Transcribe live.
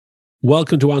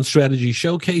Welcome to On Strategy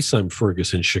Showcase. I'm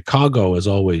Fergus in Chicago. As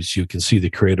always, you can see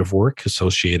the creative work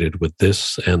associated with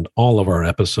this and all of our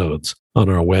episodes on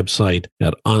our website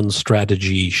at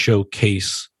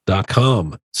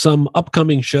onstrategyshowcase.com. Some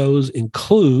upcoming shows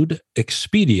include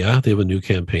Expedia. They have a new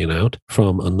campaign out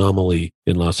from Anomaly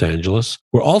in Los Angeles.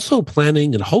 We're also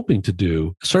planning and hoping to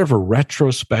do sort of a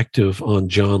retrospective on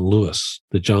John Lewis,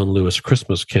 the John Lewis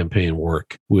Christmas campaign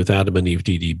work with Adam and Eve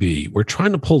DDB. We're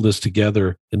trying to pull this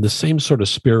together in the same sort of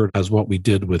spirit as what we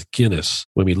did with Guinness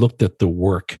when we looked at the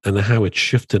work and how it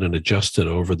shifted and adjusted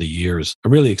over the years.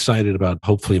 I'm really excited about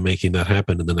hopefully making that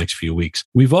happen in the next few weeks.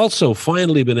 We've also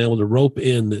finally been able to rope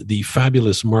in the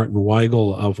fabulous Martin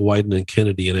Weigel of Wieden and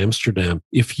Kennedy in Amsterdam.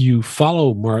 If you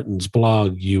follow Martin's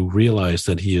blog, you realize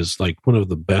that he is like one of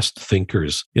the best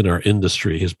thinkers in our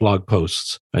industry. His blog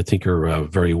posts, I think, are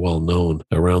very well known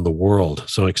around the world.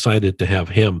 So excited to have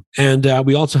him. And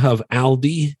we also have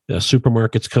Aldi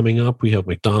supermarkets coming up. We have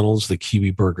McDonald's, the Kiwi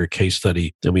Burger case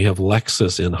study, and we have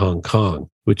Lexus in Hong Kong,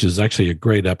 which is actually a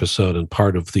great episode and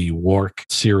part of the WARC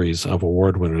series of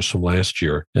award winners from last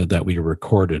year that we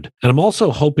recorded. And I'm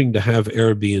also hoping to have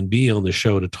Airbnb on the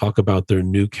show to talk about their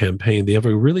new campaign. They have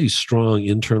a really strong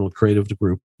internal creative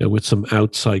group with some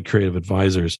outside creative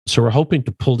advisors. So we're hoping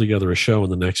to pull together a show in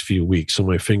the next few weeks. So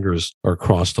my fingers are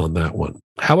crossed on that one.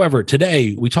 However,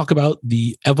 today we talk about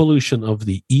the evolution of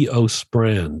the EOS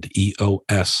brand,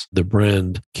 EOS. The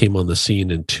brand came on the scene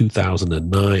in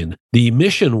 2009. The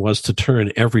mission was to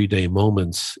turn everyday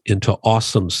moments into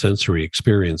awesome sensory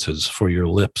experiences for your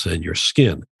lips and your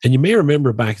skin. And you may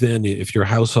remember back then, if your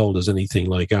household is anything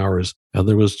like ours,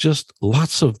 there was just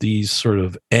lots of these sort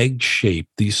of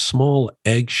these small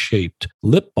egg-shaped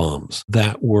lip balms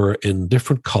that were in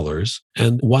different colors.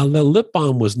 And while the lip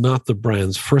balm was not the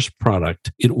brand's first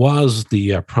product, it was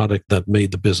the product that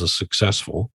made the business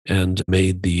successful and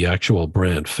made the actual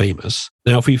brand famous.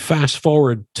 Now, if we fast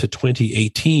forward to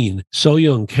 2018,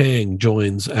 So-Young Kang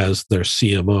joins as their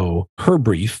CMO. Her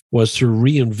brief was to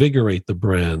reinvigorate the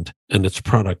brand and its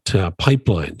product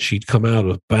pipeline. She'd come out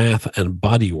of Bath and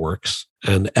Body Works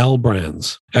and L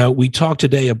Brands. We talked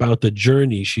today about the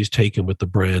journey she's taken with the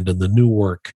brand and the new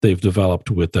work they've developed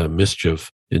with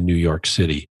Mischief in New York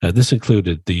City. This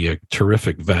included the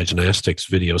terrific Vaginastics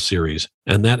video series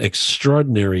and that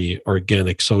extraordinary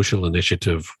organic social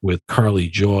initiative with Carly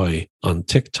Joy on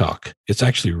TikTok. It's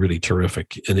actually really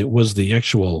terrific. And it was the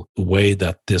actual way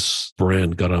that this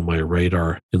brand got on my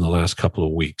radar in the last couple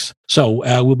of weeks. So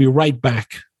we'll be right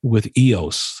back with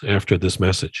EOS after this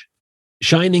message.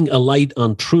 Shining a light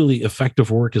on truly effective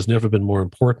work has never been more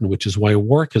important, which is why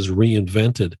WARC has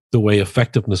reinvented the way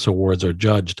effectiveness awards are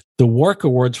judged. The WARC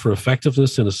Awards for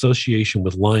Effectiveness in association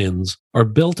with Lions are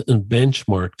built and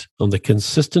benchmarked on the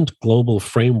consistent global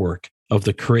framework of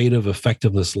the Creative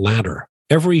Effectiveness Ladder.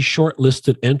 Every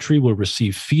shortlisted entry will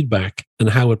receive feedback on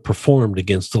how it performed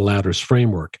against the ladder's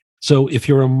framework. So if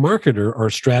you're a marketer or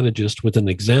strategist with an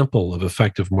example of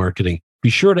effective marketing, be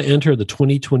sure to enter the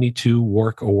 2022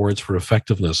 WARC Awards for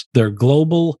Effectiveness. They're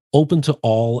global, open to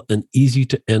all, and easy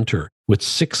to enter with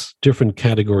 6 different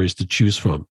categories to choose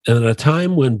from. And at a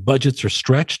time when budgets are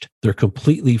stretched, they're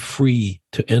completely free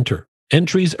to enter.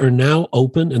 Entries are now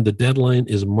open and the deadline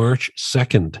is March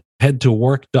 2nd. Head to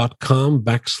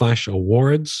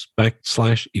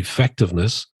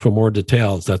warc.com/awards/effectiveness for more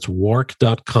details. That's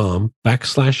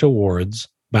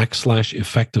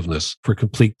warc.com/awards/effectiveness for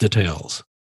complete details.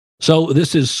 So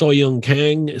this is So-Young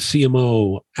Kang,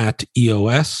 CMO at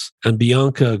EOS, and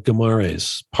Bianca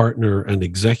Guimarães, partner and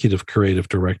executive creative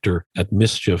director at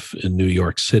Mischief in New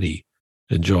York City.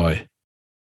 Enjoy.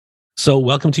 So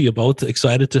welcome to you both.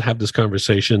 Excited to have this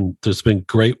conversation. There's been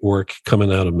great work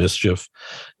coming out of Mischief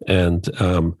and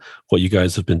what you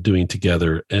guys have been doing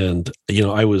together. And, you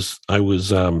know, I was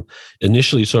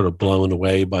initially sort of blown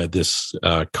away by this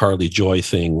Carly Joy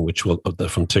thing, which will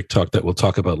from TikTok that we'll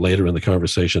talk about later in the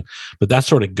conversation. But that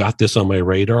sort of got this on my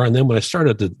radar. And then when I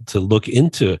started to look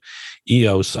into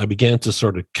EOS, I began to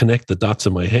sort of connect the dots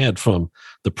in my head from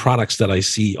the products that I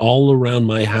see all around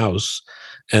my house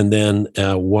and then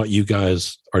what you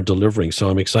guys are delivering. So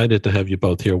I'm excited to have you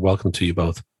both here. Welcome to you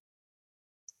both.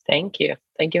 Thank you.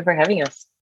 Thank you for having us.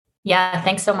 Yeah,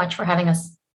 thanks so much for having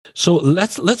us. So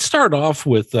let's start off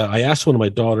with, I asked one of my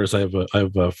daughters, I have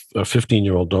a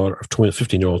 15-year-old daughter,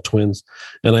 15-year-old twins,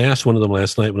 and I asked one of them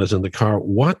last night when I was in the car,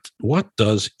 what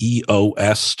does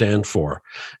EOS stand for?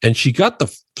 And she got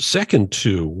the second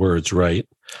 2 words right,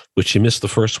 but she missed the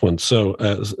first one. So,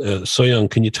 So-Young,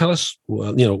 can you tell us,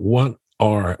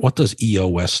 what does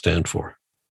EOS stand for?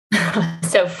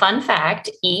 So fun fact,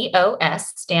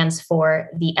 EOS stands for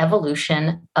the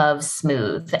evolution of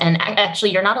smooth. And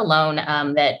actually, you're not alone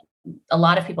that a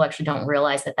lot of people actually don't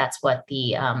realize that that's what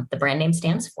the brand name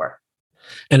stands for.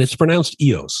 And it's pronounced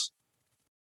EOS.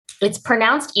 It's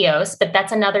pronounced EOS, but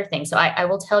that's another thing. So I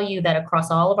will tell you that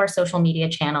across all of our social media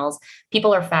channels,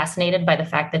 people are fascinated by the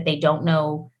fact that they didn't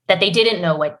know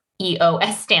what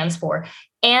EOS stands for,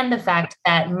 and the fact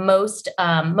that most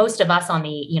of us on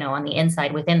the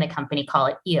inside within the company call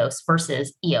it EOS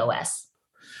versus EOS.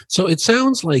 So it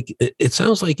sounds like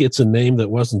it's a name that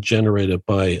wasn't generated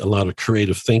by a lot of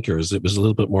creative thinkers. It was a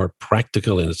little bit more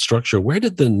practical in its structure. Where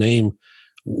did the name?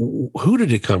 Who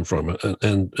did it come from,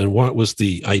 and what was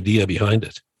the idea behind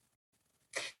it?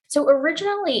 So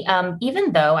originally,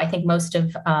 even though I think most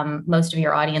of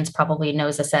your audience probably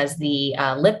knows us as the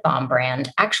lip balm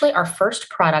brand, actually our first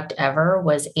product ever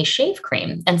was a shave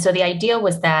cream. And so the idea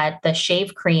was that the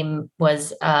shave cream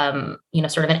was,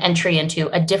 sort of an entry into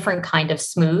a different kind of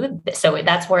smooth. So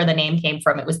that's where the name came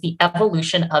from. It was the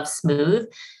evolution of smooth,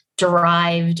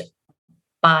 derived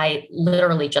by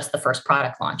literally just the first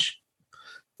product launch.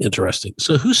 Interesting.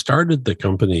 So who started the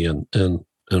company, and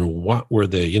what were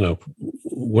they,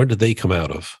 where did they come out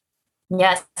of?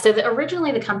 Yes. So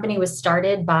originally the company was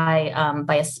started by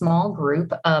a small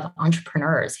group of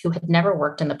entrepreneurs who had never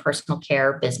worked in the personal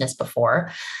care business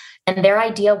before. And their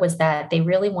idea was that they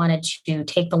really wanted to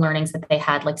take the learnings that they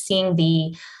had, like seeing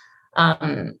the,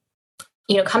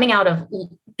 coming out of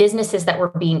businesses that were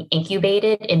being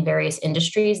incubated in various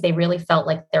industries. They really felt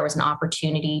like there was an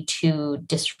opportunity to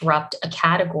disrupt a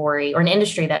category or an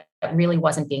industry that really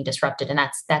wasn't being disrupted. And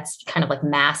that's kind of like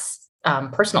mass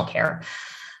personal care.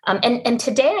 And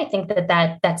today, I think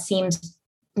that seems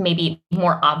maybe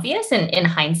more obvious in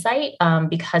hindsight,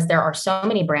 because there are so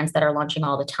many brands that are launching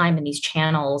all the time in these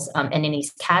channels and in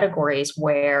these categories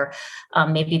where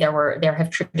maybe there have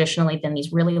traditionally been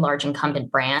these really large incumbent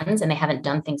brands and they haven't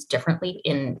done things differently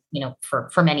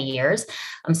for many years.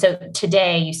 So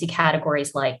today you see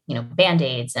categories like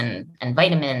Band-Aids and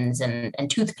vitamins and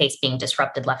toothpaste being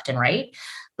disrupted left and right.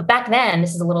 But back then,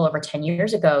 this is a little over 10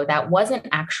 years ago, that wasn't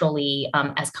actually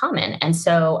as common. And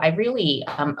so I really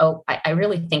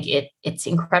think it's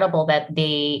incredible that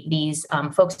these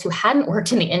folks who hadn't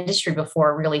worked in the industry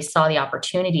before really saw the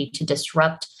opportunity to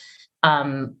disrupt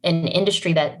an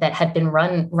industry that had been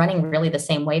running really the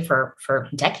same way for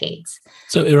decades.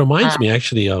 So it reminds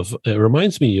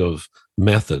me of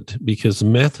Method, because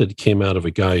Method came out of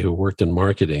a guy who worked in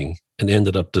marketing and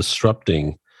ended up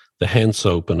disrupting the hand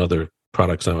soap and other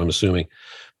products, I'm assuming,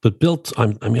 but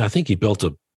I think he built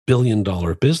 $1 billion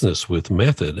business with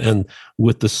Method, and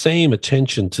with the same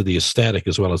attention to the aesthetic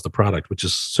as well as the product, which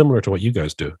is similar to what you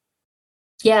guys do.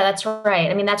 Yeah, that's right.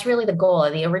 I mean, that's really the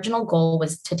goal. The original goal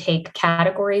was to take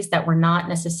categories that were not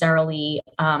necessarily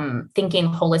thinking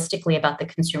holistically about the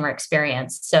consumer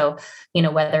experience. So,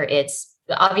 whether it's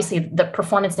obviously the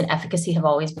performance and efficacy have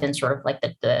always been sort of like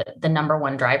the number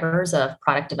one drivers of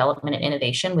product development and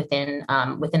innovation within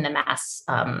the mass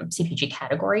CPG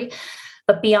category.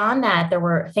 But beyond that, there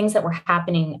were things that were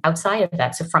happening outside of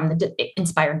that. So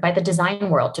inspired by the design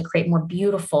world to create more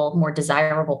beautiful, more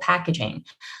desirable packaging.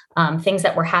 Things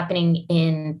that were happening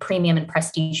in premium and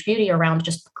prestige beauty around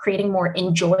just creating more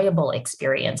enjoyable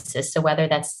experiences. So whether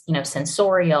that's,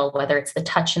 sensorial, whether it's the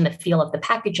touch and the feel of the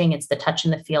packaging, it's the touch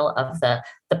and the feel of the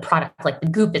product, like the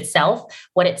goop itself,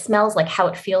 what it smells like, how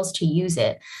it feels to use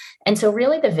it. And so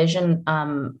really the vision,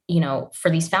 for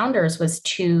these founders was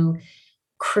to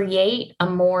create a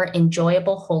more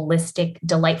enjoyable, holistic,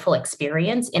 delightful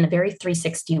experience in a very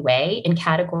 360 way in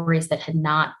categories that had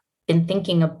not been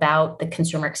thinking about the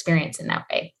consumer experience in that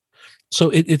way. So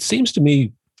it seems to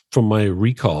me, from my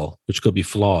recall, which could be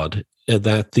flawed,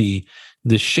 that the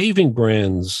shaving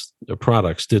brands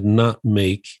products did not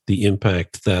make the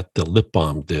impact that the lip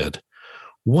balm did.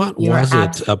 What was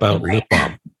it about lip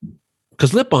balm?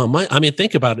 Because lip balm,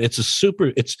 think about it.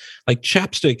 It's like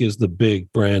chapstick is the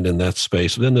big brand in that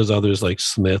space. But then there's others like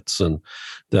Smith's and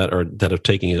that are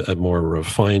taking a more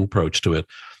refined approach to it.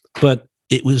 But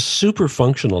it was super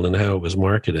functional in how it was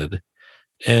marketed.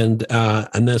 And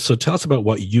then, so tell us about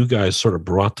what you guys sort of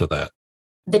brought to that.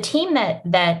 The team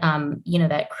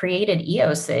that created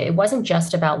EOS, it wasn't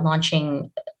just about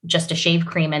launching just a shave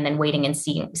cream and then waiting and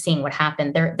seeing what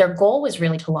happened. Their goal was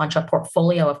really to launch a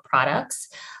portfolio of products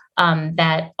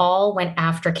that all went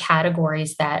after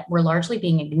categories that were largely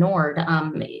being ignored,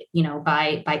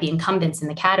 by the incumbents in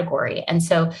the category. And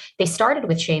so they started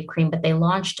with shave cream, but they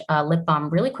launched lip balm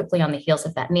really quickly on the heels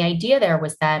of that. And the idea there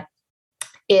was that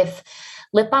if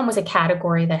lip balm was a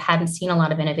category that hadn't seen a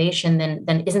lot of innovation,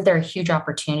 then isn't there a huge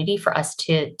opportunity for us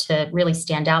to really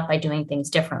stand out by doing things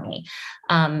differently?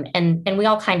 And we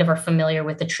all kind of are familiar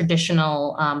with the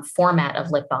traditional format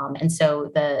of lip balm. And so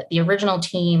the original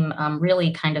team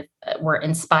really kind of were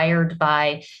inspired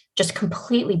by just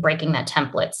completely breaking that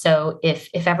template. So if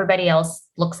everybody else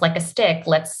looks like a stick,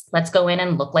 let's go in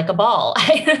and look like a ball.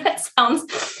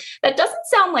 That doesn't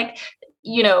sound like,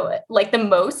 like the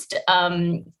most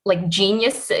like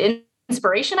genius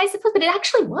inspiration, I suppose, but it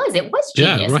actually was. It was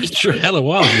genius. Yeah, right. Sure, hell it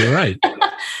was. You're right.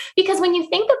 Because when you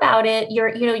think about it,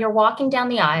 you're walking down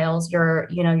the aisles. You're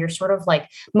sort of like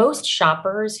most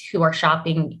shoppers who are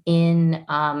shopping in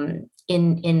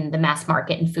the mass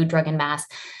market, in food, drug, and mass.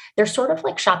 They're sort of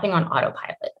like shopping on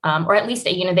autopilot, or at least,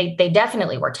 they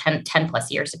definitely were 10 plus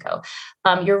years ago.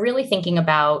 You're really thinking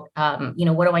about,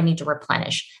 what do I need to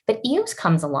replenish? But EOS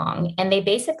comes along and they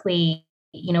basically,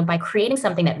 by creating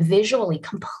something that visually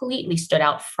completely stood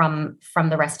out from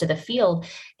the rest of the field,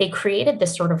 they created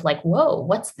this sort of like, whoa,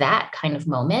 what's that kind of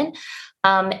moment?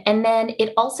 And then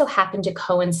it also happened to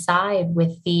coincide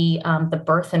with the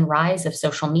birth and rise of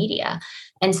social media.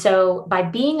 And so by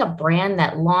being a brand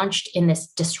that launched in this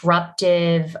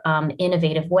disruptive,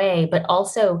 innovative way, but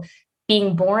also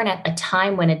being born at a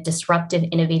time when a disruptive,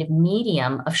 innovative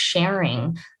medium of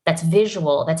sharing that's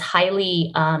visual, that's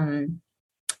highly,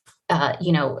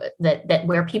 that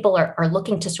where people are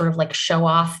looking to sort of like show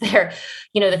off their,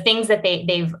 the things that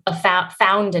they've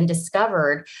found and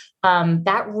discovered,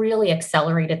 that really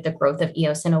accelerated the growth of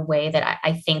EOS in a way that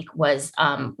I think was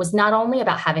not only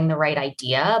about having the right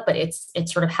idea, but it's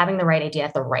sort of having the right idea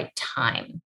at the right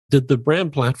time. Did the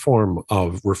brand platform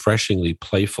of Refreshingly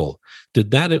Playful,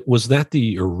 was that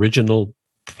the original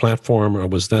platform, or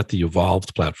was that the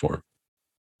evolved platform?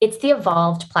 It's the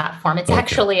evolved platform. It's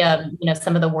actually,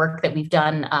 some of the work that we've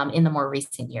done in the more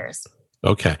recent years.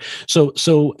 Okay.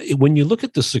 So when you look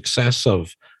at the success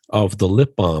of the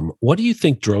lip balm, what do you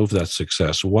think drove that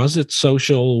success? Was it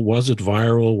social? Was it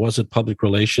viral? Was it public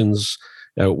relations?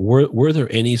 Were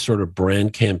there any sort of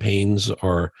brand campaigns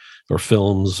or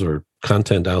films or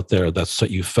content out there that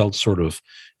you felt sort of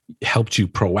helped you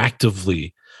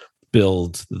proactively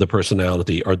build the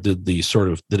personality, or did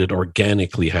it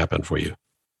organically happen for you?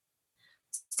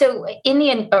 So in the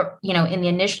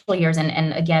initial years,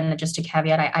 and again, just a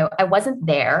caveat, I wasn't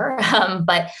there,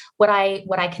 but what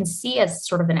I can see as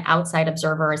sort of an outside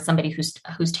observer, as somebody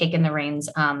who's taken the reins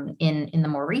in the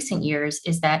more recent years,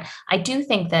 is that I do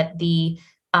think that the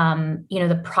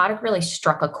product really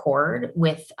struck a chord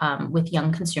with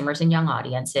young consumers and young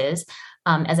audiences.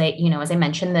 As I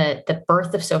mentioned, the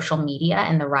birth of social media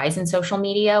and the rise in social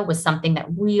media was something that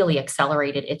really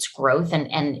accelerated its growth,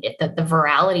 and the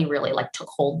virality really like took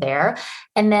hold there.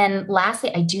 And then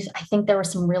lastly, I think there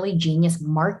was some really genius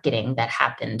marketing that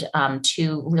happened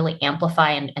to really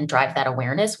amplify and drive that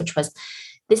awareness, which was,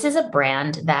 this is a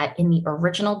brand that in the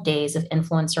original days of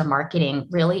influencer marketing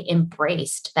really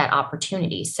embraced that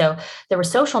opportunity. So there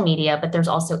was social media, but there's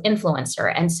also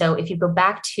influencer. And so if you go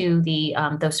back to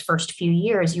those first few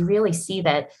years, you really see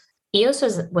that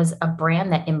EOS was a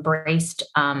brand that embraced,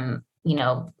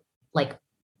 like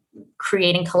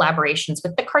creating collaborations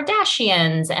with the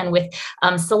Kardashians and with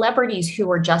celebrities who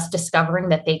were just discovering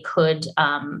that they could,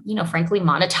 frankly,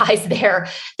 monetize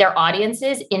their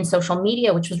audiences in social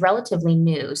media, which was relatively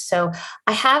new. So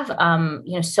I have,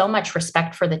 so much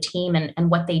respect for the team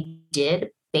and what they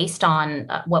did based on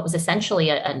what was essentially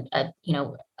a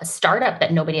startup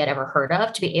that nobody had ever heard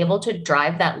of. To be able to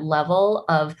drive that level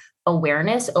of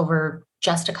awareness over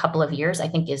just a couple of years, I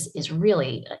think is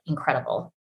really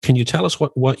incredible. Can you tell us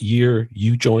what year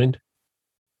you joined?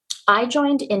 I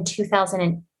joined in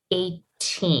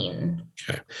 2018.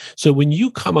 Okay. So when you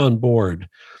come on board,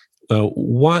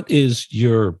 what is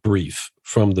your brief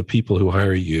from the people who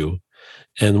hire you?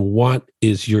 And what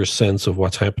is your sense of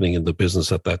what's happening in the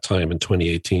business at that time in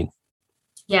 2018?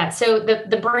 Yeah. So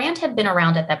the brand had been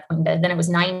around at that point. Then it was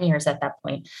 9 years at that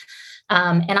point.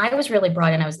 And I was really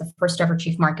brought in. I was the first ever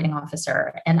chief marketing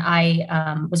officer, and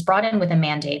I was brought in with a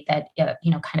mandate that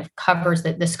kind of covers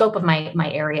the scope of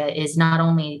my area is not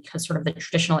only sort of the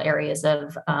traditional areas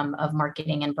of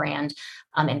marketing and brand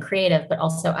and creative, but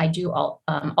also I do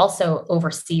also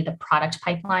oversee the product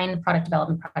pipeline, product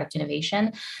development, product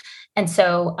innovation. And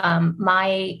so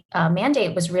my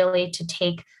mandate was really to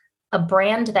take a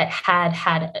brand that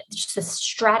had just a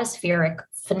stratospheric,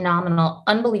 phenomenal,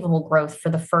 unbelievable growth for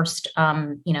the first,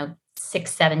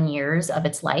 6-7 years of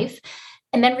its life,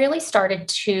 and then really started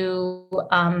to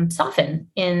soften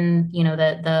in,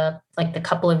 the like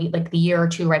the year or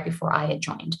two right before I had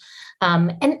joined.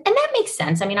 And that makes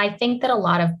sense. I mean, I think that a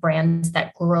lot of brands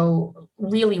that grow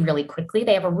really, really quickly,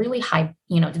 they have a really high,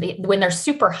 when they're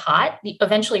super hot,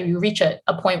 eventually you reach a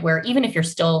point where even if you're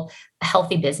still a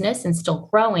healthy business and still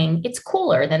growing, it's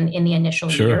cooler than in the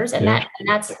initial years. And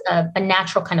that's a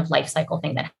natural kind of life cycle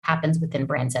thing that happens within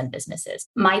brands and businesses.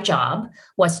 My job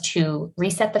was to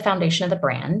reset the foundation of the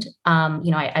brand.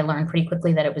 I learned pretty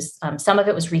quickly that it was, some of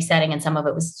it was resetting and some of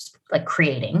it was like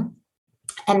creating.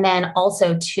 And then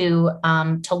also to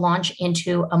launch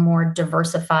into a more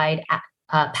diversified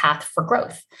path for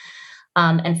growth.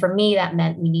 And for me, that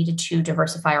meant we needed to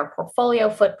diversify our portfolio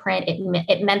footprint.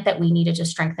 It meant that we needed to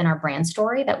strengthen our brand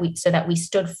story, so that we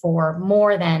stood for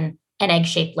more than an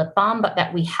egg-shaped lip balm, but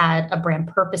that we had a brand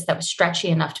purpose that was stretchy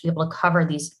enough to be able to cover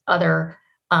these other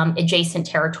adjacent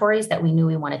territories that we knew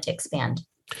we wanted to expand.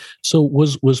 So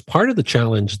was part of the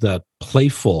challenge that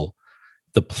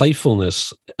the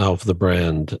playfulness of the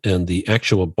brand and the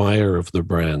actual buyer of the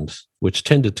brand, which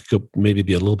tended to maybe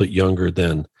be a little bit younger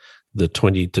than the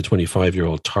 20 to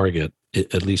 25-year-old target,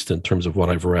 at least in terms of what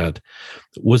I've read.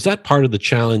 Was that part of the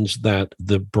challenge, that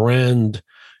the brand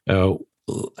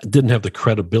didn't have the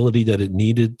credibility that it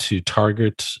needed to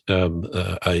target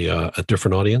a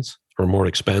different audience or a more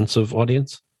expansive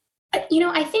audience?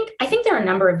 I think there are a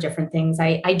number of different things.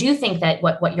 I do think that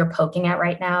what you're poking at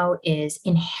right now is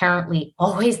inherently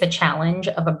always the challenge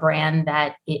of a brand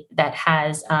that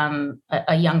has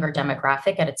a younger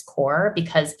demographic at its core,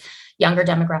 because younger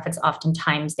demographics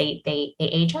oftentimes they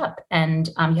age up, and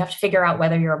you have to figure out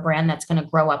whether you're a brand that's going to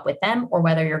grow up with them or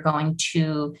whether you're going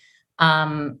to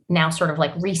now sort of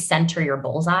like recenter your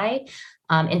bullseye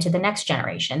into the next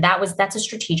generation. That's a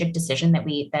strategic decision that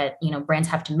brands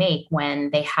have to make when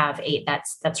they have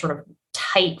that sort of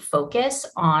tight focus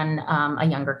on a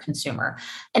younger consumer,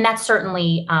 and that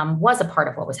certainly was a part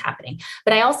of what was happening.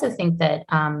 But I also think that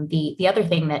the other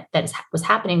thing that was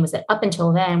happening was that up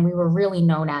until then we were really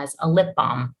known as a lip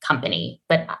balm company,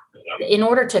 but in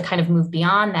order to kind of move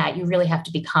beyond that, you really have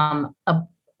to become a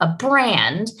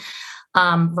brand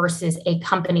versus a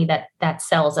company that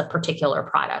sells a particular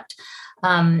product.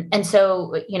 And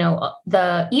so,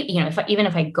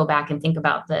 if I go back and think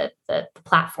about the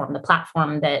platform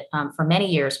that for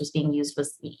many years was being used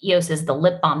was EOS is the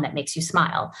lip balm that makes you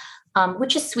smile,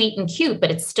 which is sweet and cute, but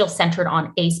it's still centered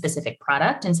on a specific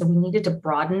product. And so we needed to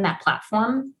broaden that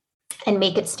platform and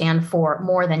make it stand for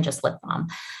more than just lip balm.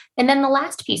 And then the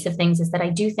last piece of things is that I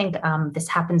do think this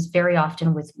happens very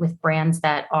often with brands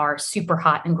that are super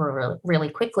hot and grow really, really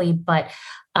quickly. But,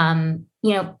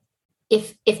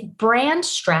 if brand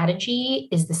strategy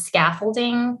is the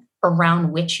scaffolding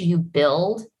around which you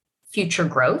build future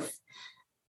growth,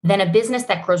 then a business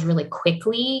that grows really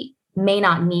quickly may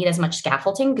not need as much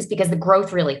scaffolding because the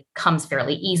growth really comes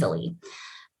fairly easily.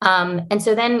 And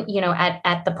so then,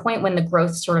 at the point when the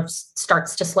growth sort of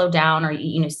starts to slow down, or,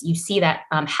 you see that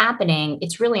happening,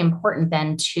 it's really important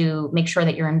then to make sure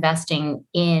that you're investing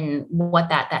in what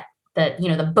the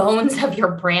bones of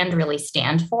your brand really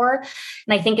stand for.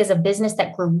 And I think as a business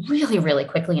that grew really, really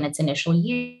quickly in its initial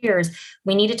years,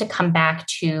 we needed to come back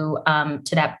to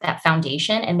that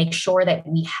foundation and make sure that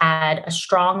we had a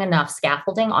strong enough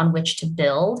scaffolding on which to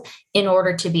build in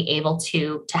order to be able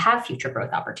to have future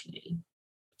growth opportunity.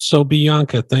 So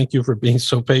Bianca, thank you for being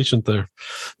so patient there.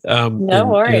 No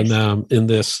worries. In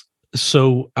this.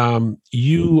 So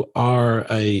you are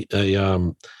a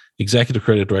executive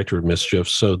creative director of Mischief.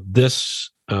 So this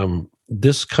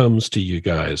comes to you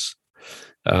guys.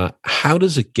 How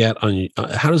does it get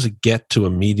to a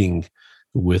meeting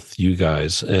with you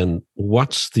guys? And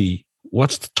what's the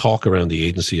talk around the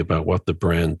agency about what the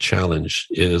brand challenge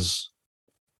is?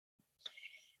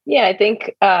 Yeah, I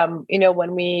think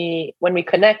when we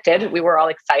connected, we were all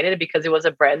excited because it was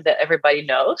a brand that everybody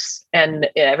knows and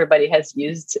everybody has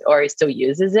used or still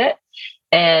uses it.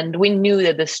 And we knew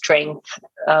that the strength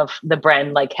of the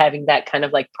brand, like having that kind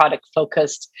of like product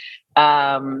focused,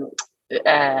 everybody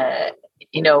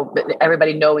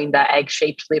knowing that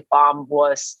egg-shaped lip balm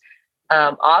was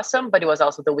awesome, but it was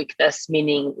also the weakness,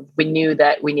 meaning we knew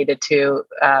that we needed to,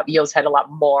 EOS had a lot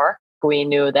more. We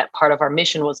knew that part of our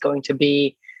mission was going to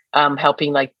be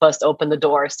helping like bust open the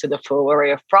doors to the full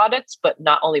array of products, but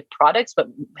not only products, but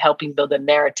helping build a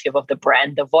narrative of the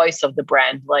brand, the voice of the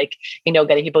brand, like,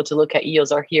 getting people to look at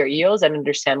EOS or hear EOS and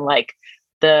understand like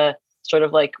the sort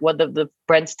of like what the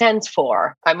brand stands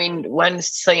for. I mean, when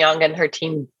Soyoung and her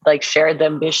team like shared the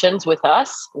ambitions with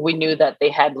us, we knew that they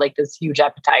had like this huge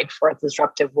appetite for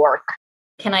disruptive work.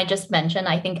 Can I just mention,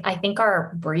 I think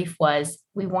our brief was,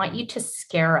 we want you to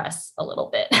scare us a little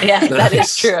bit. Yeah, that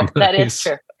is true. That is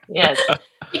true. Yes.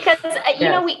 Because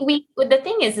we the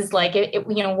thing is like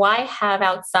why have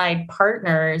outside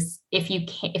partners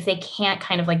if they can't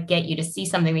kind of like get you to see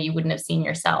something that you wouldn't have seen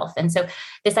yourself. And so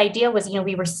this idea was,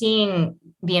 we were seeing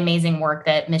the amazing work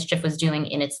that Mischief was doing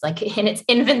in its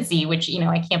infancy, which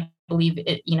I can't believe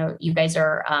it. You guys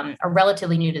are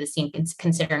relatively new to the scene,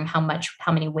 considering how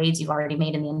many waves you've already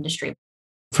made in the industry.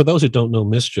 For those who don't know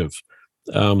Mischief,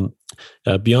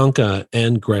 Bianca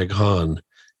and Greg Hahn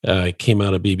came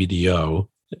out of BBDO,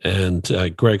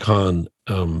 and Greg Hahn,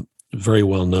 very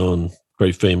well known,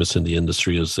 very famous in the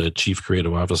industry as a chief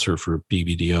creative officer for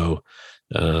BBDO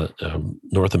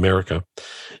North America.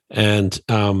 And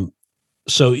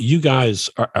so you guys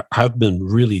have been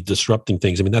really disrupting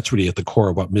things. I mean, that's really at the core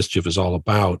of what Mischief is all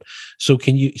about. So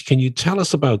can you tell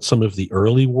us about some of the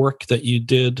early work that you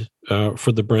did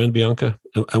for the brand, Bianca,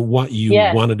 and what you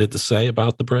wanted it to say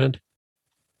about the brand?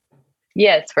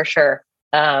 Yes, for sure.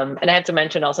 And I have to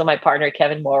mention also my partner,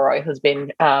 Kevin Morroy, who's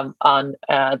been on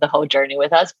the whole journey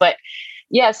with us. But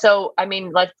yeah, so I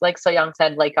mean, like So-Young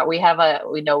said, like we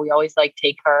always like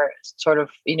take our sort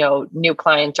of, new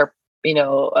clients or,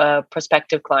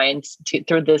 prospective clients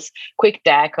through this quick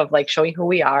deck of like showing who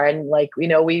we are. And like,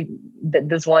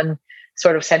 this one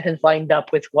sort of sentence lined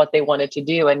up with what they wanted to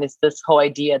do. And it's this whole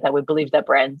idea that we believe that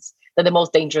the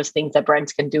most dangerous things that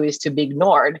brands can do is to be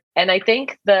ignored. And I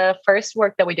think the first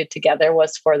work that we did together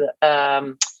was for the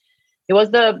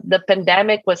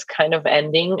pandemic was kind of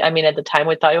ending. I mean, at the time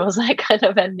we thought it was like kind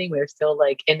of ending. We were still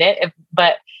like in it,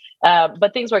 but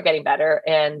things were getting better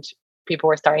and people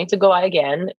were starting to go out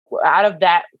again. Out of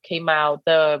that came out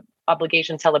the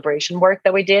obligation celebration work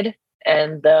that we did.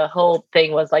 And the whole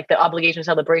thing was like the obligation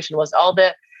celebration was all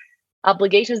the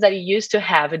obligations that you used to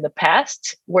have in the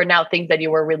past were now things that you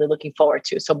were really looking forward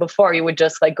to. So before you would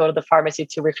just like go to the pharmacy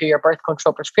to refill your birth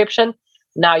control prescription.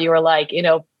 Now you were like,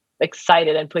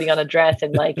 excited and putting on a dress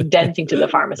and like dancing to the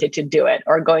pharmacy to do it,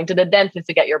 or going to the dentist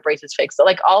to get your braces fixed. So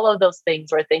like all of those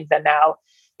things were things that now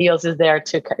Eos is there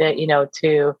to,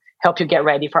 to help you get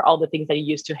ready for all the things that you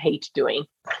used to hate doing.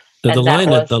 The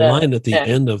line at the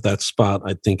end of that spot,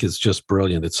 I think, is just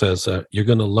brilliant. It says, you're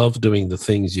going to love doing the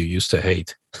things you used to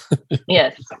hate.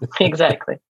 Yes,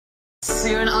 exactly.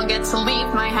 Soon I'll get to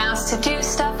leave my house to do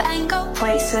stuff and go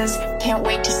places. Can't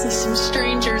wait to see some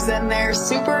strangers and their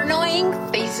super annoying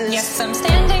faces. Yes, I'm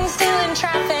standing still in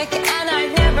traffic and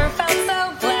I've never felt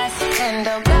so blessed. And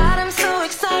oh God, I'm so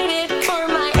excited for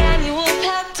my annual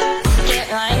pep test.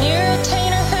 Get my new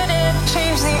retainer fitted,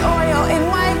 change the oil in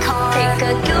my car, take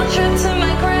a guilt trip to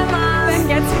my grandma's, then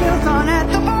get spilled on at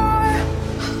the bar.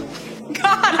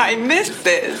 God, I miss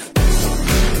this.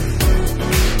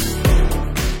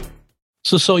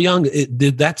 So Young,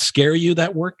 did that scare you,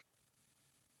 that work?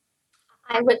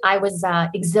 I was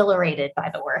exhilarated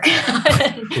by the work.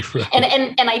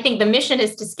 and I think the mission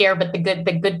is to scare, but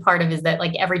the good part of it is that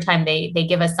like every time they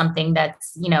give us something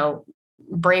that's,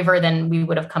 braver than we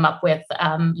would have come up with,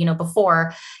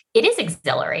 before, it is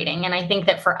exhilarating. And I think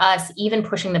that for us, even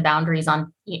pushing the boundaries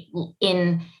on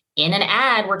in an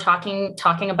ad, we're talking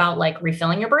about like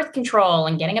refilling your birth control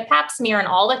and getting a pap smear and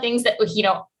all the things that,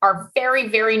 are very,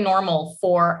 very normal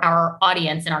for our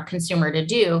audience and our consumer to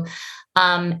do.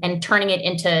 And turning it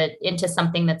into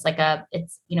something that's like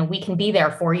we can be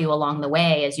there for you along the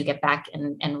way as you get back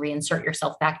and reinsert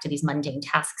yourself back to these mundane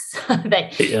tasks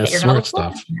that you're smart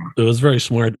stuff. It was very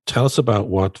smart. Tell us about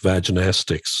what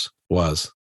Vaginastics was.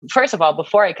 First of all,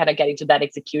 before I kind of get into that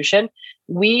execution,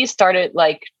 we started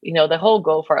like, the whole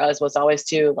goal for us was always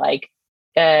to like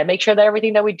make sure that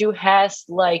everything that we do has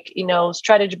like,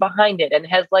 strategy behind it and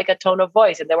has like a tone of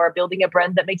voice, and that we're building a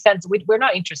brand that makes sense. We're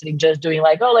not interested in just doing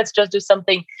like, oh, let's just do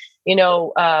something,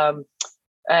 bold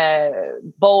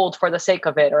for the sake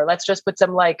of it, or let's just put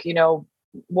some like,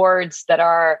 words that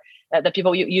are that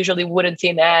people usually wouldn't see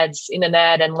in an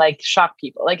ad and like shock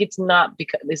people. Like it's not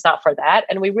for that.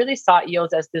 And we really saw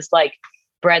Eos as this like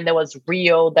brand that was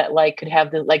real, that like could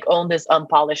have the like own this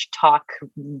unpolished talk,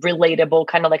 relatable,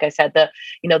 kind of like I said, the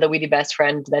witty best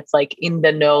friend that's like in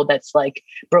the know, that's like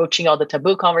broaching all the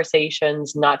taboo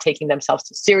conversations, not taking themselves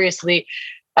too seriously.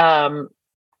 And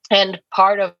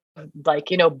part of like,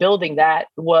 building that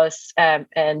was, and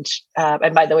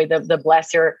by the way, the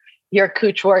bless your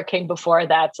cooch work came before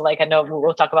that. So like, I know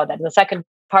we'll talk about that in the second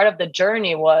part of the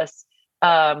journey was,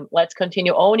 let's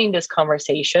continue owning these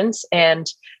conversations. And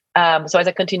so as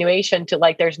a continuation to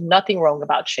like, there's nothing wrong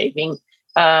about shaving.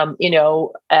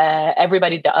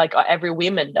 Everybody does, like every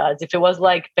woman does. If it was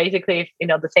like basically,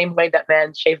 the same way that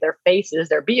men shave their faces,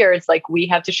 their beards, like we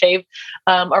have to shave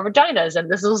our vaginas.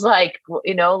 And this was like,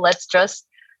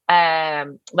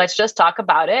 let's just talk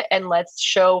about it, and let's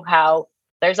show how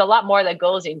there's a lot more that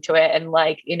goes into it. And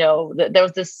like, there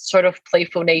was this sort of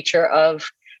playful nature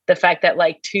of the fact that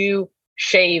like to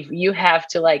shave, you have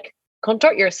to like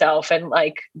contort yourself and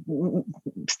like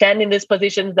stand in these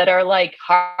positions that are like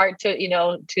hard to,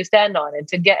 to stand on and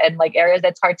to get, and like areas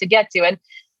that's hard to get to. And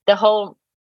the whole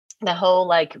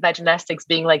like vagiнаstics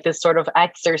being like this sort of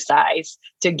exercise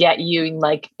to get you in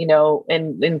like,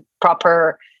 in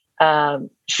proper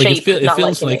shape.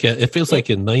 It feels like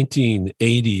in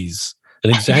 1980s, an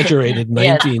exaggerated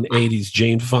 1980s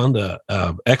Jane Fonda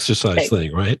exercise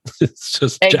thing, right? It's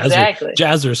just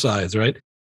jazzercise, right?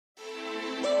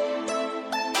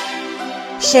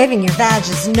 Shaving your vag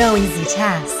is no easy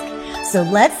task, so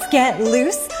let's get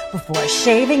loose before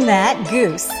shaving that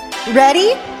goose.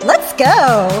 Ready? Let's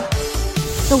go!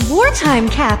 The wartime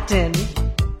captain.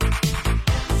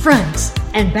 Front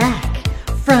and back,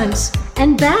 front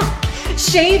and back.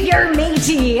 Shave your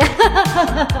matey.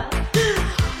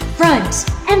 Front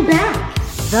and back.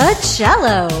 The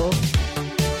cello.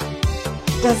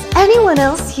 Does anyone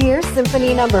else hear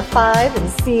Symphony No. 5 in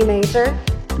C major?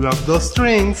 Love those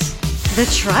strings. The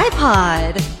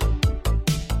tripod.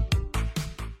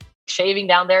 Shaving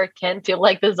down there can feel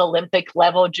like this Olympic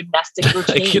level gymnastic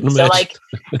routine. So like,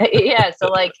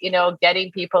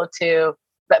 getting people to,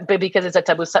 but because it's a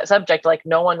taboo subject, like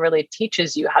no one really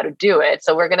teaches you how to do it.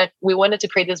 So we wanted to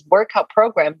create this workout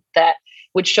program that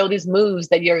would show these moves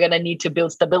that you're going to need to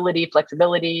build stability,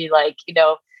 flexibility, like,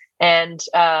 and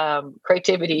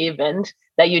creativity even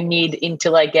that you need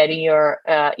into like getting your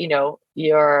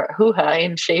hoo-ha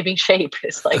in shaving shape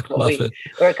is like what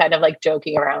we're kind of like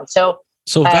joking around. So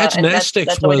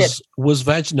Vaginastics was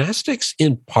Vaginastics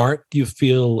in part, do you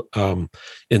feel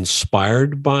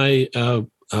inspired by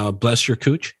Bless Your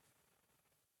Cooch?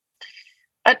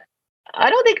 I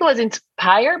don't think it was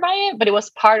inspired by it, but it was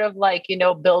part of like,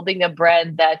 building a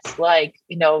brand that's like,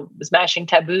 smashing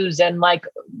taboos and like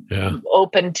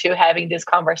open to having these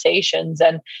conversations.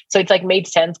 And so it's like made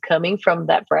sense coming from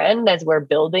that brand as we're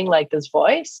building like this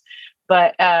voice,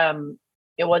 but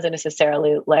it wasn't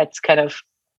necessarily let's kind of,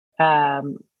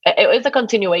 it was a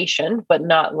continuation, but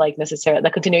not like necessarily the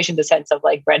continuation in the sense of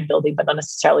like brand building, but not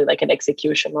necessarily like an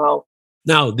execution role.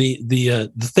 Now,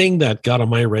 the thing that got on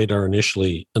my radar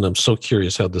initially, and I'm so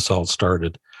curious how this all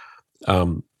started.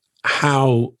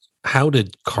 How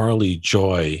did Carly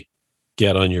Joy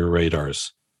get on your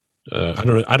radars? I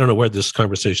don't know where this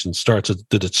conversation starts.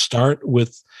 Did it start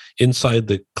with inside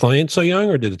the client So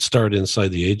Young, or did it start inside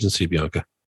the agency, Bianca?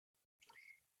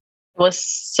 It was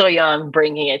So Young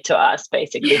bringing it to us.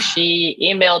 Basically, she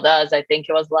emailed us. I think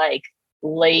it was like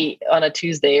late on a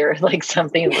Tuesday or like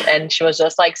something, and she was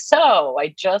just like, so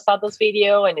I just saw this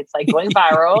video and it's like going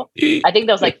viral. I think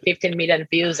there was like 15 million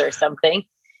views or something,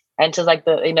 and she's like,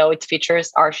 it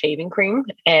features our shaving cream,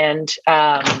 and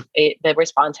the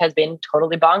response has been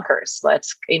totally bonkers.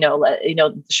 Let's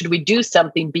should we do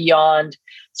something beyond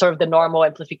sort of the normal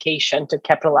amplification to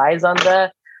capitalize on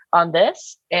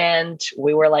this? And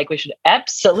we were like, we should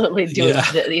absolutely do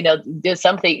do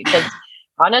something, because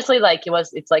honestly, like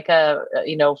it's like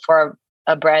for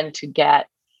a brand to get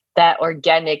that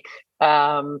organic,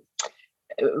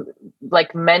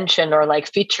 like mention or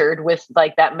like featured with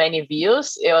like that many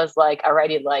views, it was like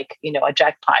already like, a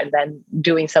jackpot. And then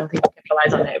doing something to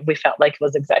capitalize on it, we felt like it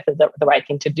was exactly the right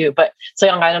thing to do. But So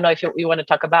Young, I don't know if you want to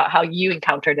talk about how you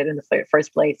encountered it in the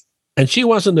first place. And she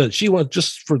was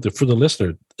just for the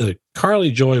listener, Carly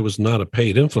Joy was not a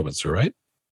paid influencer, right?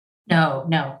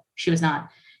 No, she was not.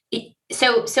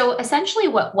 So essentially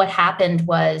what happened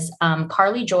was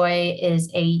Carly Joy is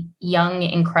a young,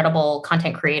 incredible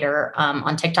content creator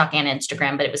on TikTok and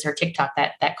Instagram, but it was her TikTok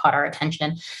that caught our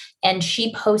attention. And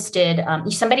she posted,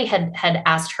 somebody had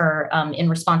asked her in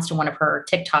response to one of her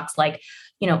TikToks, like,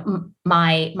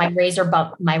 my razor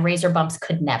bumps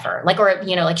could never, like, or,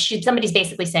 like somebody's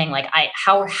basically saying like,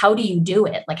 how do you do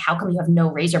it? Like, how come you have no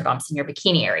razor bumps in your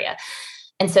bikini area?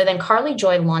 And so then Carly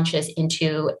Joy launches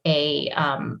into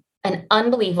an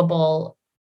unbelievable,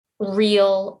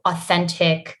 real,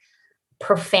 authentic,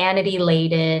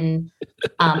 profanity-laden,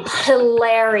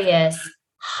 hilarious,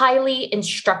 highly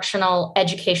instructional,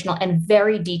 educational, and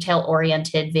very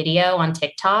detail-oriented video on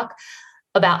TikTok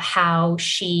about how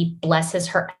she blesses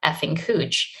her effing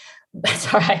cooch.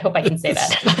 Sorry, I hope I can say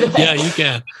that. Yeah, you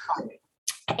can.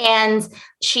 And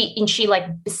she like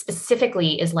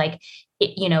specifically is like,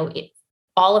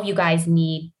 all of you guys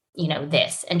need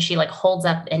this, and she like holds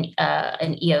up an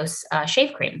EOS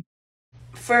shave cream.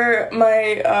 For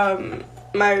my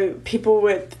my people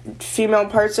with female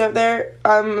parts out there,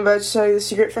 I'm about to tell you the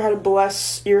secret for how to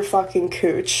bless your fucking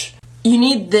cooch. You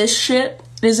need this shit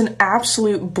It is an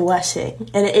absolute blessing.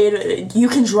 And you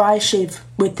can dry shave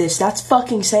with this. That's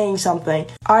fucking saying something.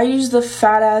 I use the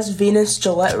fat-ass Venus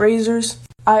Gillette razors.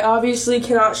 I obviously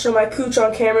cannot show my cooch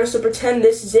on camera, so pretend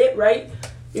this is it, right?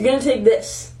 You're gonna take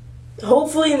this.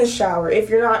 Hopefully in the shower. If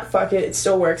you're not, fuck it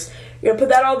still works. You're gonna put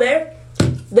that all there.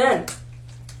 Then,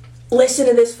 listen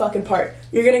to this fucking part.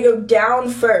 You're gonna go down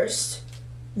first.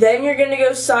 Then you're gonna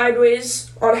go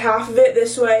sideways on half of it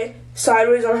this way,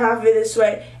 sideways on half of it this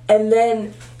way, and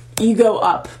then you go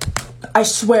up. I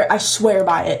swear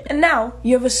by it. And now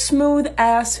you have a smooth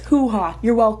ass hoo-ha.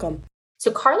 You're welcome. So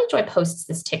Carly Joy posts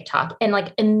this TikTok and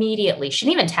like immediately, she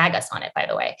didn't even tag us on it, by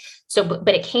the way. So,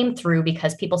 but it came through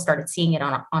because people started seeing it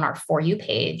on our For You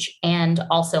page. And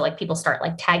also like people start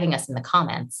like tagging us in the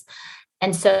comments.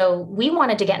 And so we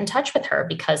wanted to get in touch with her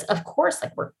because of course,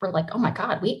 like we're like, oh my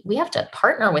God, we have to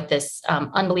partner with this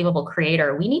unbelievable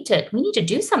creator. We need to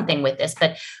do something with this,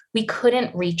 but we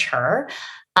couldn't reach her.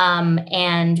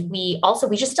 And we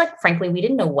just like, frankly, we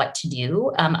didn't know what to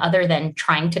do, other than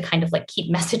trying to kind of like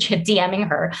keep messaging, DMing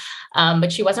her.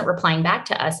 But she wasn't replying back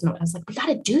to us. And I was like, we got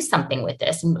to do something with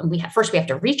this. And we have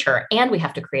to reach her and we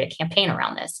have to create a campaign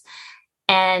around this.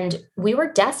 And we were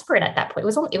desperate at that point.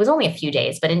 It was only a few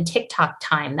days, but in TikTok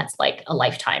time, that's like a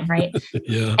lifetime, right?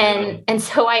 Yeah. And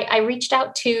so I reached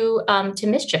out to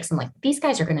Mischiefs. I'm like, these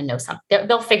guys are going to know something.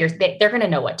 They'll figure. They're going to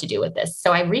know what to do with this.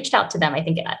 So I reached out to them. I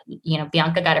think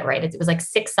Bianca got it right. It was like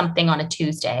 6 something on a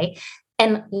Tuesday,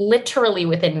 and literally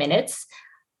within minutes,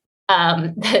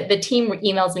 the team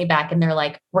emails me back, and they're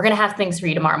like, "We're going to have things for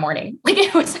you tomorrow morning." Like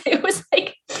it was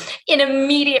like an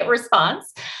immediate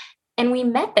response. And we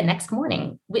met the next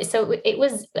morning. So it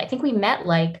was, I think we met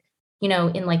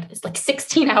in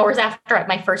 16 hours after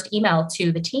my first email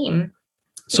to the team.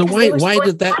 So why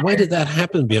did that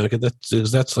happen, Bianca?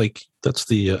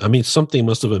 Something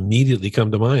must have immediately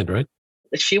come to mind, right?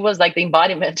 She was like the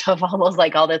embodiment of almost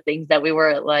like all the things that we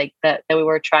were like, that we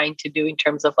were trying to do in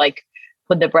terms of like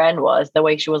what the brand was, the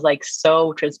way she was like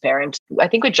so transparent. I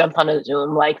think we jumped on a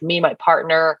Zoom, like me, my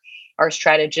partner, our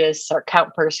strategist, our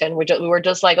account person. We were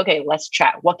just like, okay, let's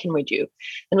chat. What can we do?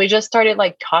 And we just started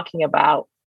like talking about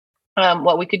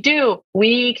what we could do.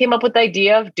 We came up with the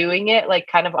idea of doing it like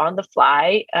kind of on the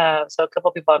fly. So a couple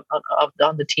of people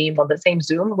on the team on the same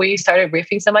Zoom, we started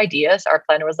briefing some ideas. Our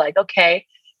planner was like, okay,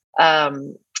 I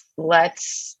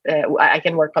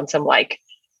can work on some like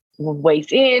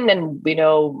ways in. And,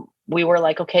 we were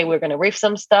like, okay, we're going to riff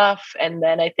some stuff. And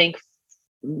then I think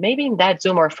maybe in that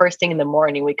Zoom or first thing in the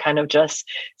morning, we kind of just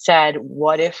said,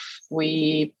 what if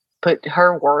we put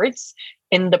her words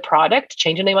in the product,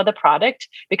 change the name of the product?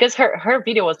 Because her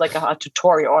video was like a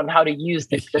tutorial on how to use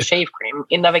the shave cream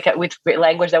with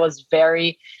language that was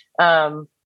very,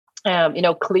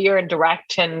 clear and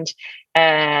direct, and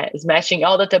smashing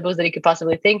all the taboos that you could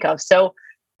possibly think of. So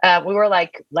we were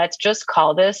like, let's just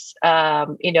call this,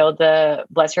 the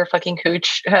Bless Your Fucking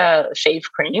Cooch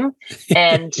shave cream.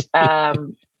 And,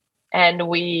 and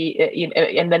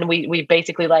we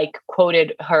basically like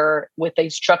quoted her with the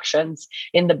instructions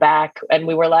in the back. And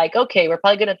we were like, okay, we're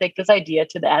probably going to take this idea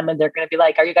to them. And they're going to be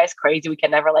like, are you guys crazy? We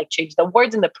can never like change the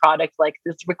words in the product. Like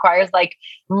this requires like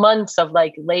months of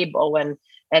like label and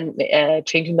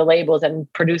changing the labels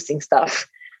and producing stuff.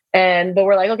 But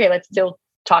we're like, okay, let's still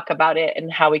talk about it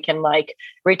and how we can like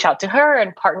reach out to her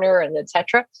and partner and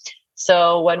etc.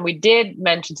 So when we did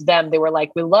mention to them, they were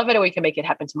like, we love it and we can make it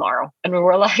happen tomorrow. And we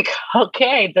were like,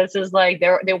 okay, this is like,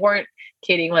 they weren't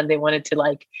kidding when they wanted to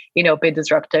like, be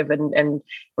disruptive and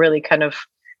really kind of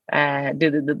do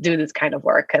this kind of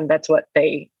work. And that's what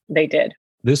they did.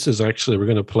 This is actually, we're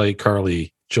going to play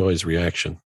Carly Joy's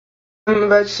reaction. I'm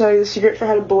about to tell you the secret for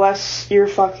how to bless your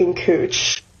fucking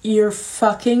cooch. You're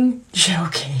fucking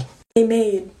joking. They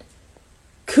made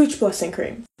cooch blessing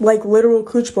cream, like literal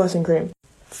cooch blessing cream,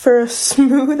 for a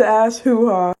smooth ass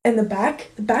hoo-ha. And the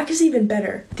back is even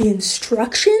better. The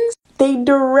instructions, they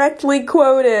directly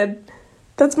quoted.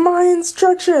 That's my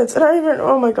instructions. And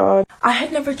oh my God. I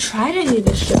had never tried any of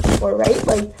this shit before, right?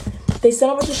 Like, they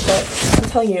sent a bunch of shit. I'm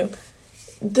telling you,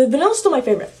 the vanilla's still my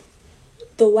favorite.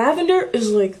 The lavender is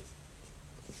like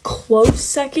close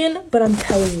second, but I'm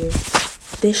telling you,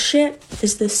 this shit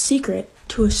is the secret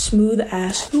to a smooth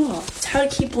ass hoo-ha. It's how to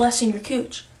keep blessing your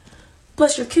cooch.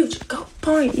 Bless your cooch. Go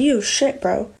buy you shit,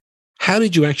 bro. How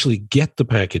did you actually get the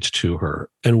package to her?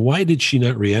 And why did she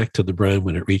not react to the brand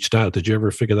when it reached out? Did you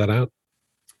ever figure that out?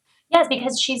 Yes,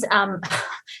 because she's a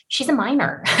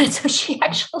minor. So she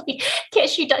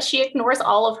ignores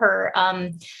all of her,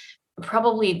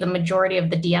 probably the majority of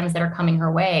the DMs that are coming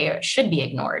her way should be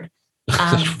ignored.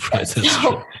 Right, that's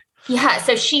true. Yeah.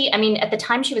 So at the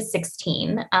time she was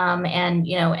 16,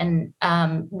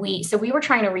 we were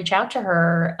trying to reach out to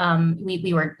her.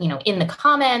 We were, in the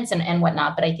comments and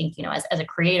whatnot, but I think, as a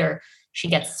creator, she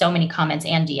gets so many comments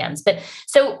and DMs, but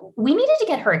so we needed to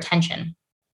get her attention.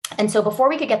 And so before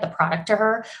we could get the product to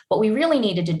her, what we really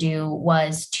needed to do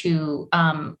was to,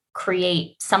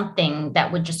 create something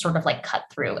that would just sort of like cut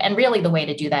through. And really the way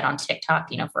to do that on TikTok,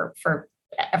 for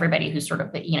everybody who's sort of,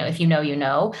 if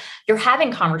you're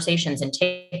having conversations in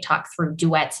TikTok through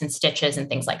duets and stitches and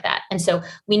things like that. And so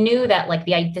we knew that like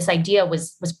this idea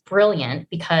was brilliant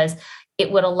because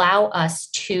it would allow us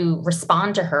to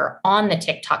respond to her on the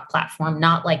TikTok platform,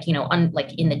 not like,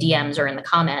 like in the DMs or in the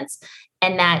comments,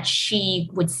 and that she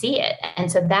would see it.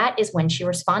 And so that is when she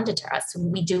responded to us.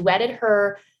 We duetted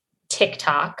her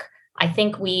TikTok. I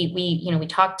think we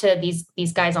talked to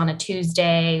these guys on a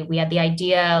Tuesday. We had the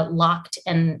idea locked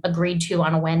and agreed to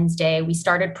on a Wednesday. We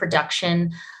started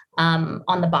production on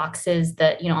the boxes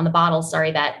on the bottles,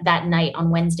 that night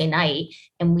on Wednesday night.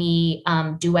 And we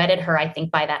duetted her, I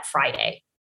think, by that Friday.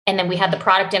 And then we had the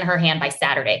product in her hand by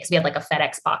Saturday because we had like a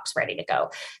FedEx box ready to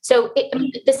go. So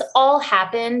this all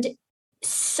happened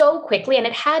so quickly, and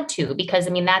it had to, because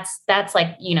that's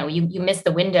like, you miss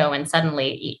the window and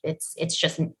suddenly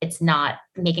it's not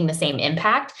making the same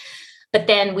impact. But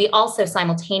then we also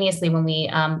simultaneously, when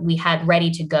we had ready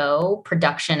to go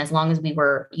production, as long as we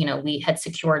were, we had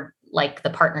secured like the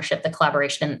partnership, the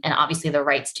collaboration, and obviously the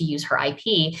rights to use her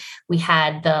IP, we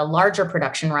had the larger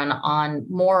production run on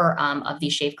more of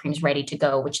these shave creams ready to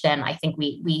go, which then I think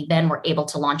we then were able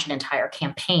to launch an entire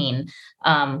campaign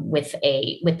with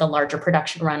the larger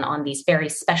production run on these very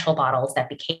special bottles that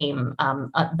became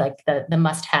like the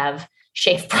must-have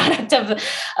shave product of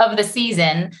the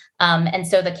season. And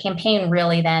so the campaign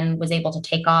really then was able to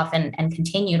take off and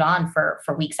continued on for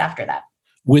weeks after that.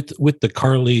 With the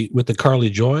Carly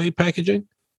Joy packaging?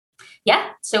 Yeah.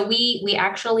 So we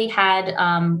actually had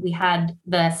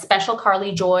the special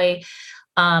Carly Joy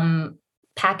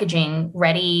packaging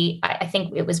ready. I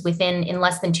think it was in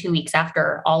less than 2 weeks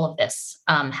after all of this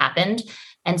happened.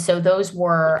 And so those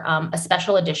were a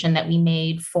special edition that we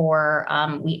made for,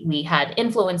 we had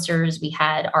influencers, we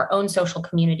had our own social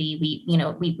community.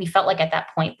 We felt like at that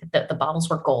point that the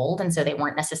bottles were gold. And so they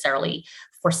weren't necessarily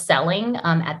for selling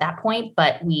at that point,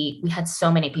 but we had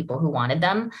so many people who wanted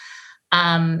them.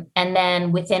 And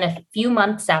then within a few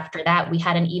months after that, we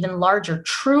had an even larger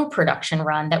true production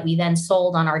run that we then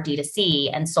sold on our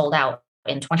D2C and sold out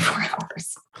in 24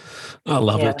 hours. I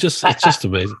love it. It's just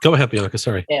amazing. Go ahead, Bianca.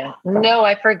 Sorry. Yeah. No,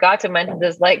 I forgot to mention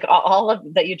this. Like all of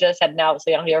that you just said now. So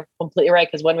you're completely right.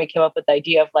 Because when we came up with the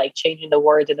idea of like changing the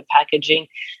words in the packaging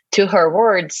to her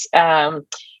words,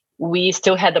 we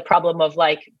still had the problem of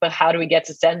like, but how do we get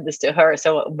to send this to her?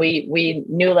 So we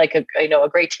knew like a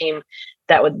great team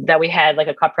that we had, like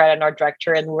a copywriter and art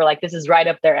director, and we're like, this is right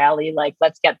up their alley. Like,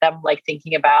 let's get them like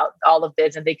thinking about all of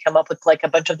this, and they come up with like a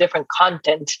bunch of different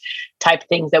content type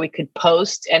things that we could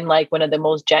post. And like one of the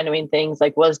most genuine things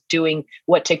like was doing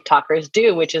what TikTokers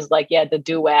do, which is like, the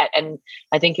duet. And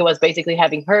I think it was basically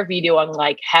having her video on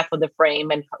like half of the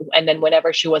frame, and then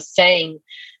whenever she was saying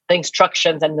the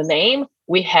instructions and the name,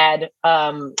 we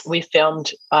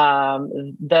filmed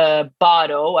the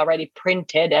bottle already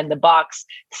printed and the box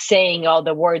saying all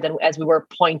the words, and as we were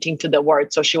pointing to the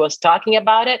words. So she was talking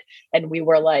about it, and we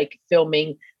were like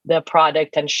filming the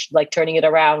product and like turning it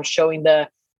around, showing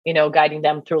guiding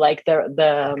them through like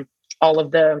the all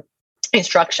of the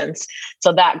instructions.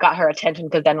 So that got her attention,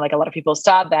 because then like a lot of people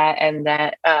saw that, and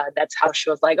that's how she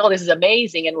was like, oh, this is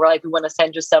amazing, and we're like, we want to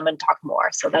send you some and talk more.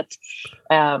 So that's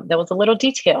that was a little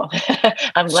detail.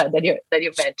 I'm glad that you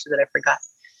mentioned that. I forgot.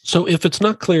 So if it's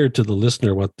not clear to the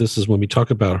listener what this is, when we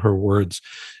talk about her words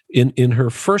in her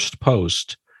first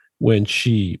post, when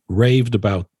she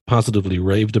positively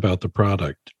raved about the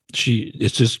product,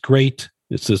 it's this great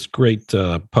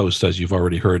post, as you've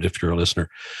already heard if you're a listener.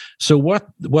 So what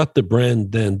the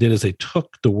brand then did is they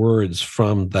took the words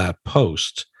from that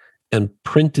post and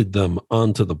printed them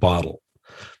onto the bottle.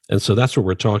 And so that's what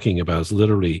we're talking about, is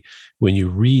literally when you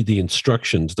read the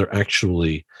instructions, they're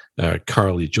actually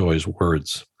Carly Joy's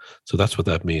words. So that's what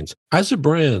that means. As a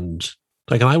brand,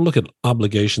 like, and I look at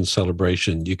Obligation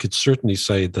Celebration, you could certainly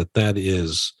say that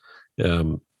is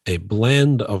a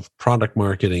blend of product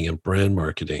marketing and brand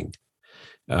marketing.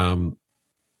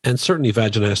 And certainly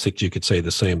Vaginastic, you could say the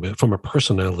same, but from a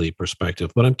personality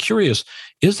perspective. But I'm curious,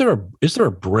 is there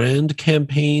a brand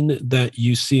campaign that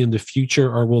you see in the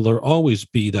future, or will there always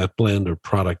be that blend of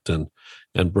product and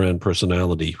brand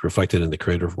personality reflected in the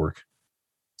creative work?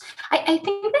 I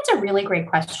think that's a really great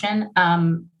question.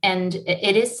 And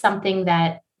it is something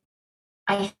that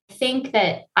I think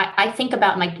that I think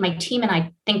about my team and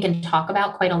I think and talk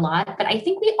about quite a lot, but I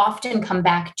think we often come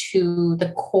back to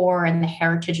the core and the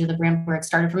heritage of the brand where it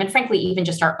started from, and frankly, even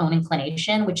just our own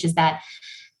inclination, which is that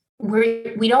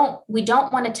we don't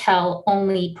want to tell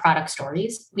only product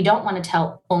stories. We don't want to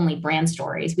tell only brand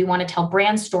stories. We want to tell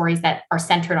brand stories that are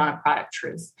centered on a product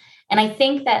truth. And I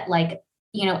think that, like,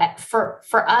 you know, for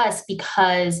us,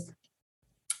 because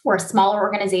we're a smaller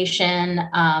organization,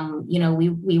 you know,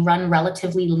 we run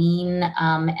relatively lean.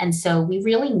 And so we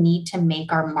really need to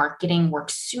make our marketing work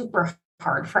super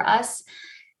hard for us.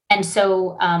 And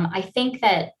so I think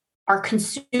that our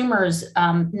consumers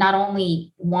not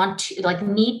only want to, like,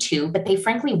 need to, but they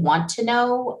frankly want to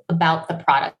know about the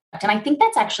product. And I think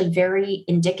that's actually very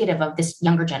indicative of this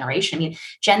younger generation. I mean,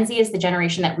 Gen Z is the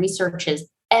generation that researches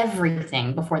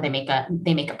everything before they make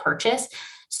a purchase.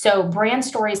 So brand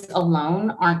stories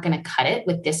alone aren't going to cut it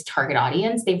with this target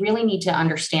audience. They really need to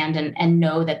understand and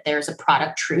know that there's a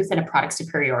product truth and a product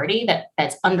superiority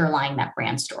that's underlying that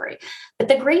brand story. But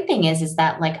the great thing is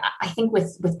that, like, I think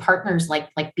with partners like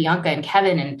Bianca and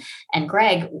Kevin and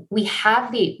Greg, we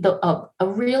have a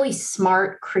really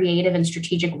smart, creative, and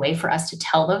strategic way for us to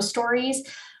tell those stories,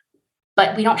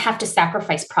 but we don't have to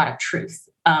sacrifice product truth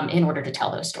in order to tell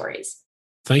those stories.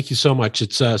 Thank you so much.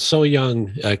 It's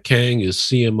So-Young Kang is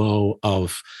CMO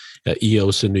of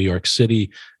EOS in New York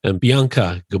City, and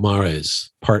Bianca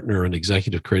Guimarães, partner and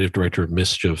executive creative director of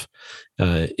Mischief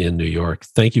in New York.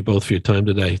 Thank you both for your time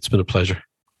today. It's been a pleasure.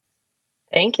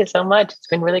 Thank you so much. It's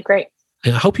been really great.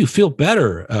 And I hope you feel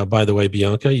better, by the way,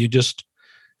 Bianca. You just,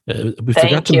 we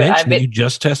forgot to mention that you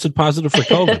just tested positive for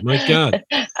COVID. My God.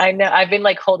 I know. I've been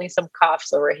like holding some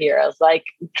coughs over here. I was like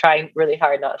trying really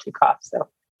hard not to cough. So.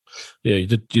 Yeah, you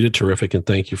did terrific, and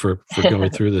thank you for going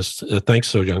through this. Thanks,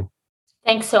 So-Young.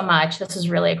 Thanks so much. This was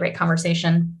really a great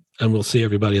conversation. And we'll see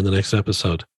everybody in the next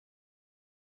episode.